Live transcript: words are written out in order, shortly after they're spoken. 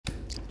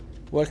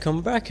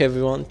Welcome back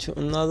everyone to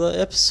another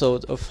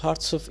episode of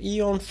Hearts of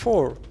Eon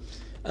 4.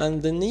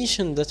 And the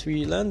nation that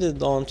we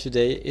landed on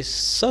today is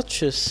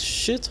such a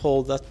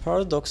shithole that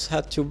Paradox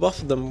had to buff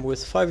them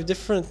with 5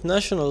 different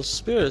national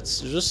spirits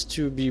just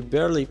to be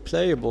barely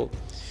playable.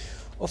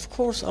 Of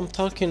course I'm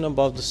talking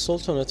about the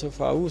Sultanate of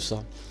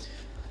Aussa.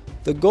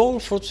 The goal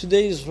for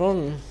today's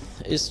run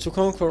is to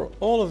conquer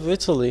all of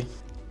Italy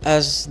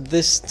as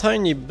this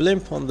tiny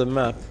blimp on the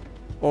map,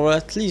 or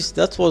at least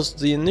that was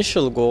the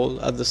initial goal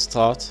at the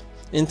start,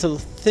 until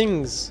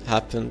things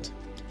happened.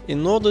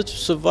 In order to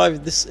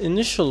survive this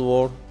initial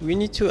war, we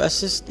need to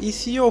assist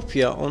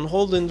Ethiopia on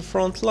holding the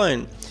front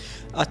line,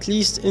 at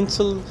least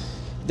until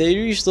they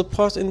reach the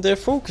part in their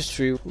focus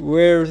tree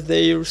where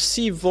they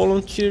receive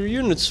volunteer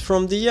units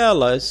from the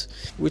allies,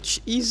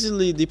 which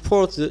easily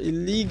deport the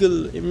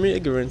illegal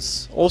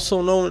immigrants,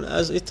 also known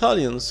as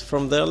Italians,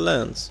 from their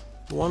lands.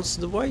 Once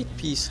the white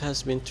peace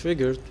has been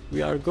triggered,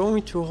 we are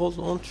going to hold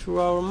on to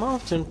our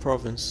mountain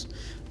province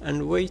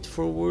and wait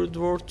for World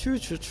War II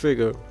to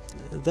trigger.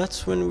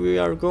 That's when we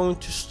are going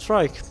to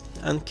strike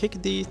and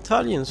kick the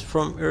Italians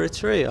from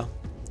Eritrea.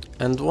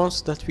 And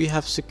once that we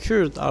have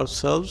secured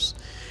ourselves,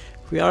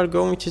 we are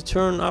going to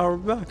turn our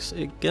backs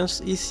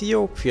against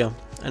Ethiopia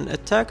and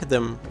attack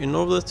them in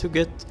order to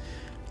get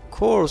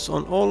cores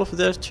on all of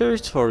their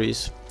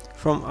territories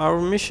from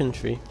our mission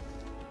tree.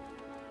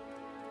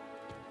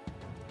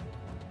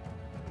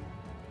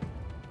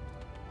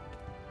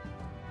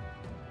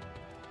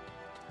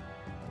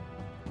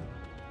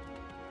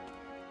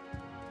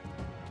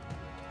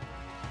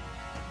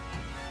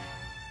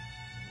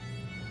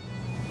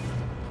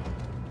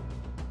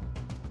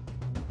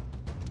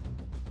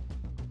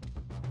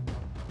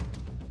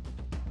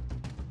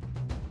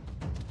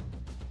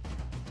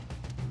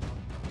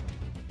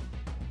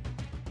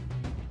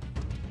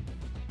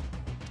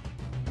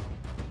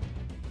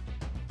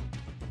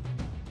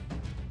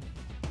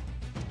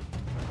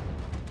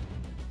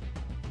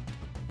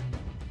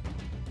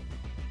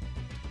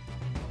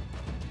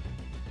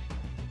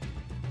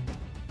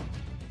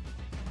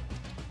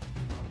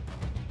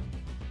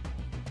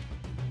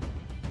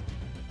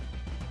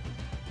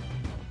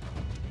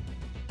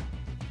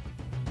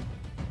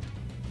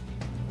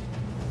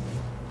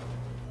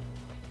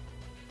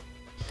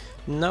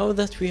 Now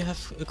that we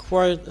have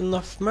acquired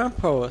enough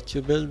manpower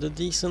to build a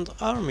decent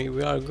army,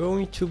 we are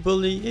going to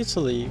bully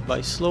Italy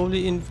by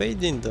slowly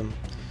invading them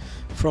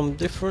from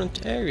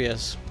different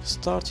areas,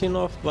 starting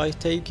off by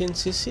taking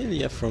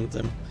Sicilia from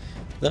them,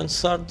 then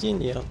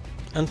Sardinia,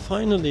 and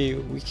finally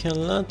we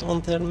can land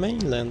on their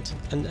mainland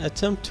and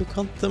attempt to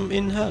cut them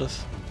in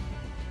half.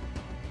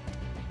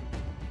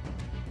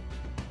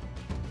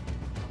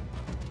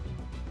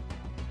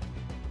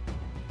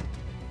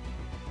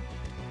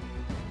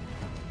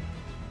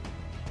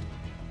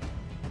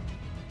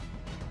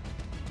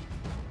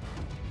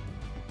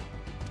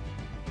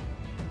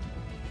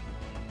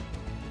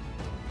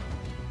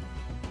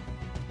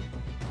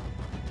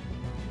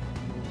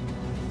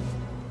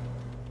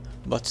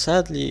 But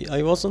sadly,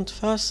 I wasn't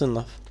fast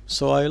enough,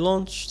 so I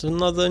launched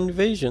another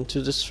invasion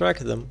to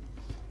distract them,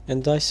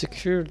 and I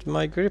secured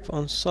my grip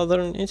on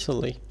southern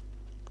Italy.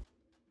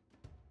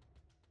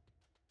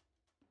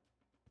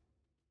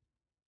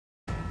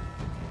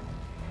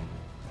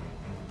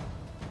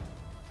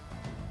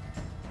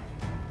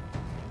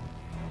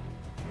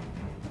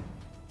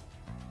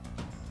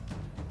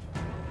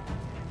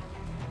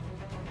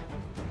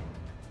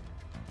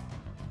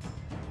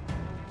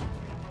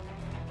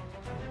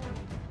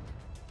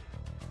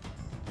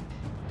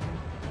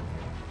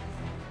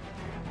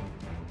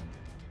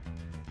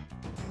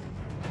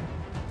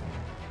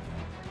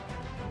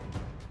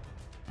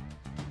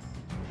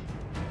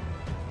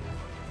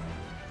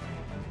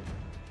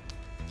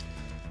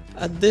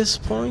 At this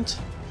point,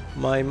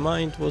 my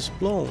mind was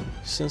blown,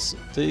 since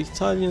the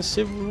Italian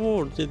Civil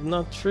War did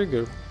not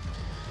trigger,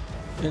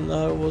 and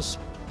I was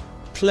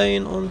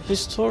playing on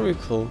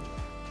historical.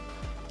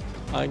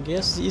 I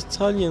guess the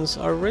Italians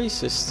are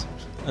racist,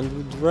 and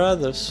would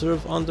rather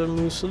serve under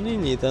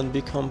Mussolini than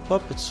become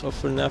puppets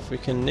of an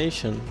African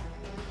nation.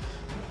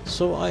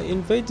 So I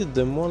invaded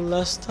them one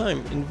last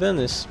time in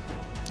Venice,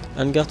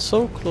 and got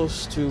so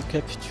close to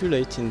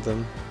capitulating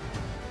them,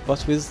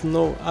 but with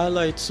no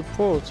allied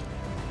support,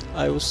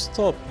 I was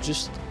stopped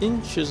just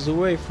inches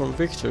away from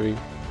victory.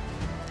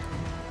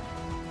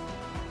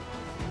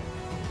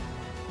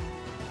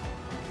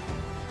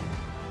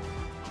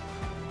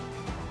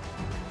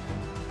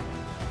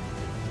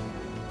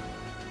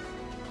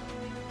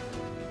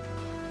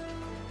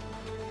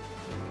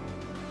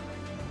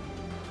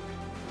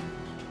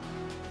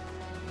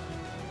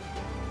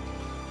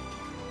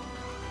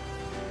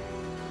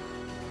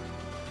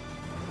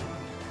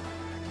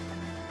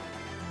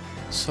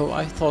 So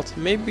I thought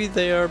maybe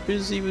they are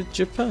busy with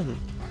Japan.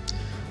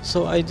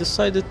 So I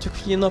decided to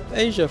clean up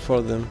Asia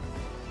for them,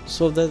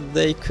 so that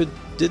they could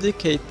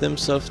dedicate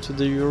themselves to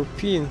the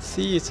European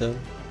theater.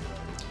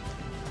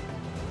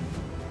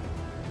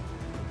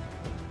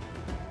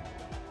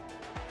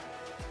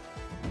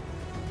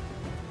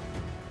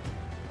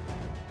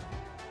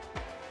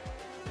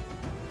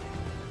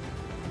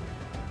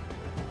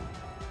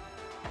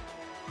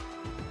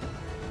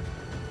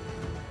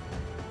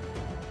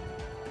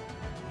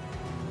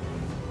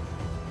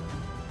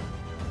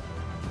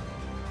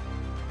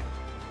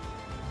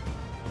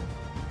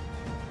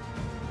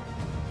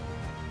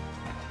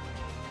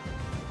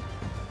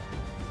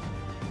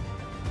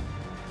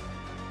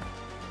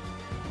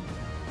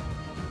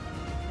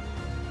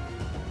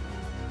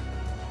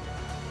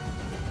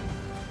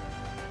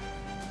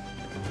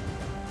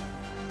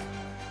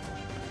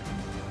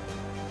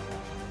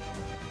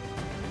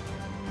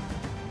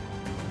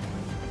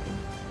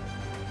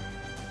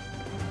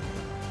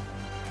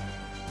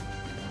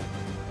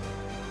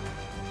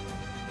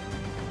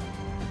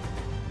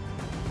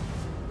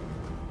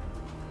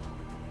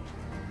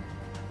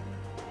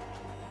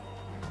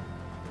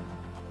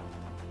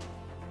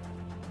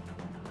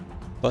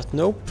 But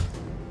nope,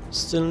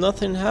 still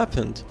nothing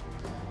happened,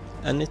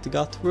 and it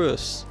got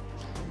worse.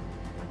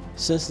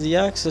 Since the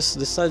Axis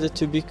decided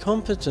to be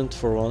competent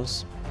for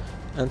once,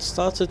 and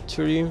started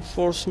to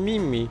reinforce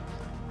Mimi,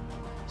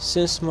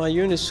 since my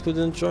units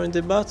couldn't join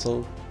the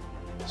battle,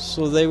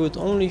 so they would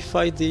only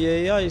fight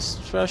the AI's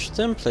trash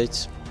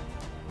templates,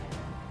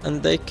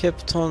 and they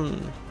kept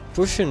on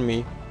pushing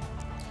me,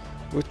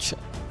 which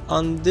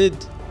undid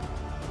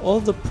all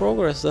the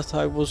progress that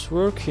I was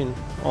working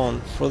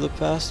on for the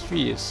past 3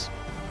 years.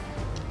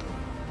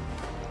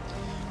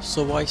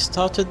 So I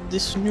started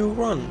this new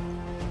run.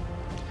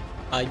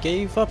 I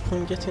gave up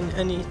on getting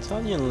any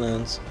Italian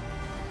lands,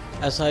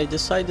 as I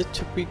decided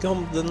to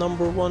become the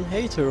 #1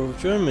 hater of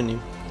Germany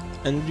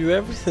and do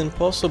everything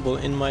possible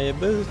in my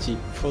ability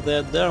for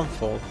their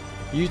downfall,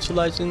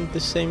 utilizing the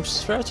same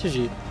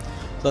strategy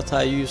that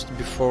I used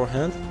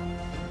beforehand.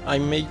 I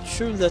made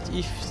sure that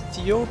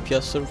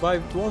Ethiopia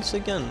survived once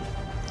again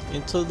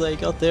until they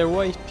got their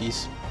white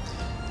piece.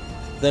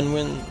 Then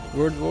when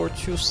World War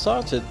II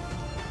started,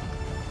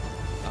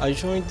 I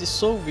joined the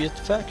Soviet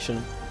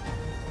faction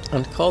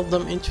and called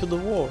them into the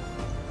war.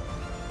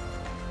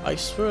 I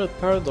swear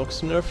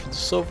Paradox nerfed the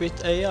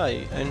Soviet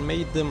AI and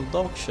made them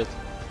dogshit.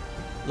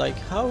 Like,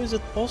 how is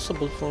it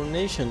possible for a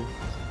nation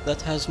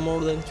that has more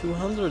than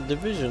 200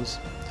 divisions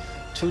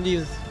to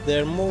leave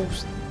their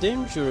most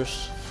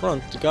dangerous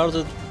front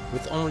guarded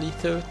with only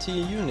 30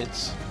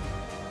 units?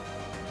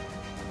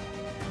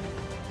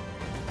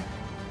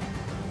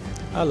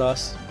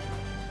 Alas,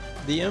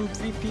 the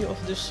MVP of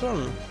this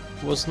run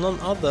was none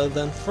other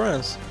than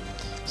France,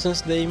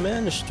 since they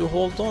managed to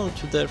hold on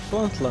to their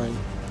front line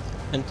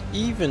and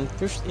even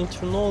pushed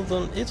into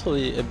northern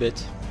Italy a bit,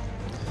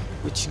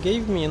 which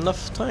gave me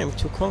enough time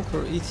to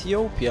conquer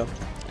Ethiopia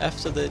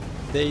after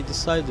they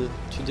decided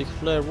to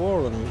declare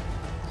war on me,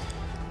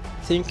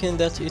 thinking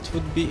that it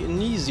would be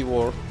an easy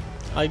war.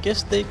 I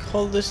guess they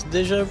call this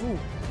déjà vu.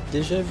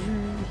 Déjà vu,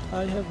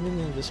 I have been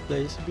in this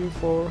place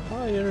before,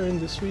 higher in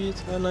the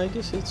suite, and I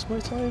guess it's my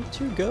time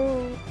to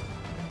go.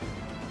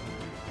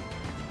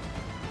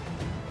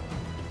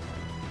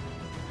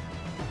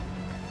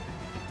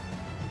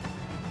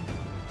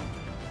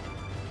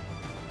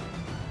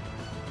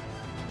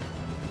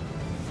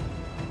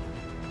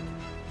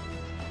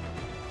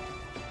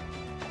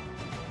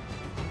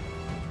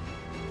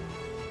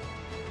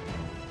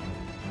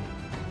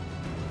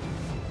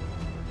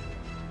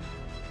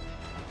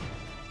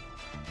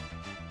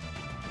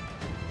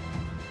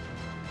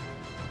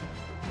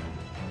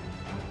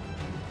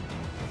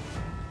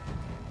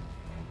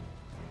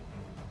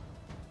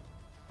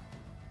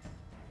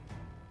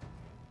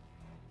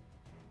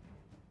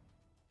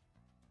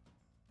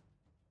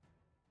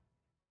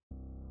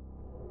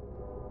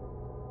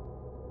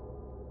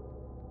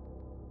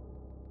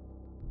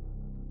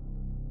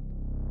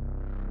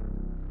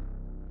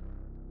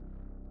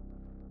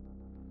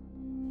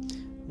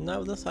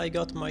 Now that I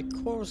got my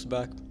cores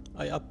back,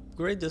 I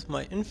upgraded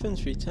my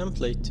infantry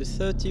template to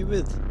 30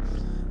 width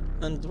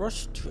and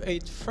rushed to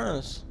aid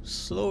France,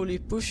 slowly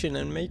pushing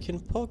and making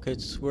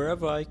pockets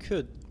wherever I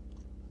could.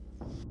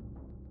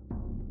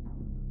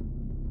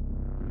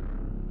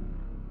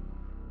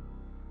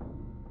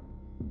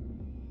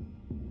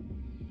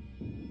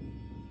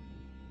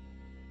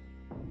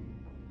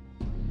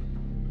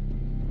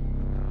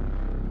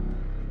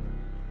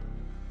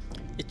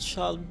 It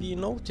shall be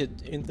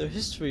noted in the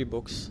history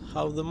books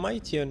how the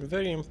mighty and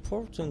very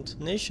important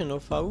nation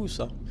of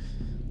Aussa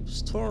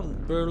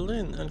stormed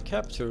Berlin and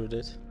captured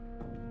it.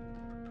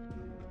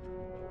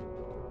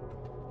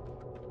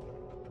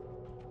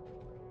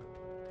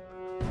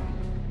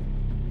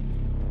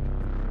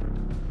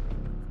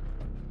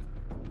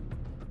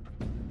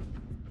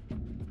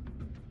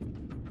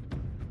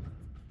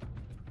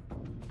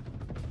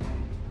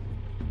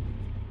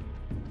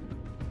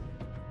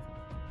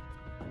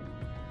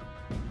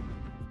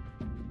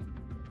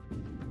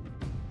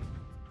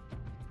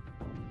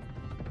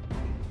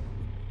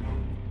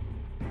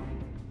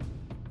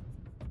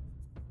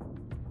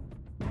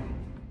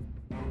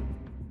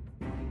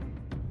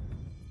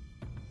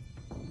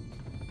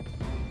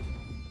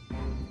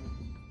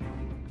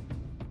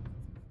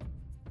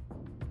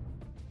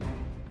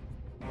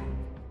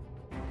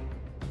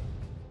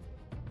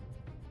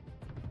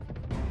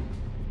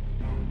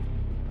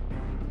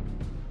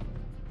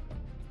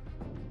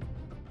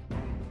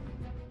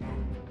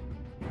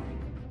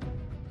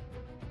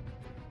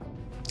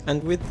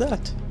 And with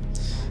that,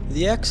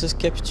 the Axis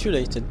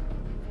capitulated,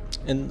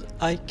 and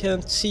I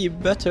can't see a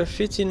better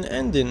fitting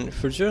ending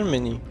for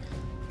Germany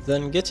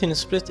than getting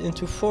split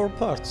into 4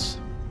 parts.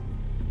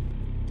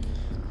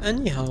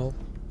 Anyhow,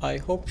 I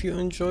hope you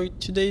enjoyed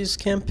today's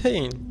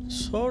campaign.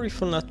 Sorry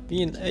for not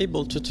being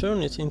able to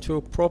turn it into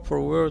a proper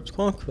world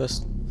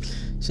conquest,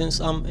 since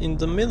I'm in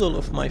the middle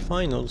of my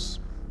finals.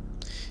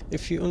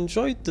 If you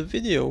enjoyed the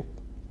video,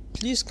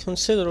 please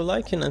consider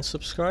liking and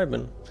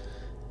subscribing.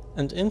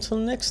 And until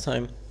next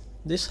time,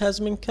 this has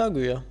been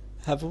Kaguya.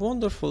 Have a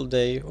wonderful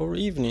day or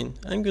evening,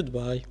 and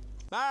goodbye.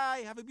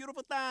 Bye, have a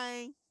beautiful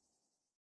time.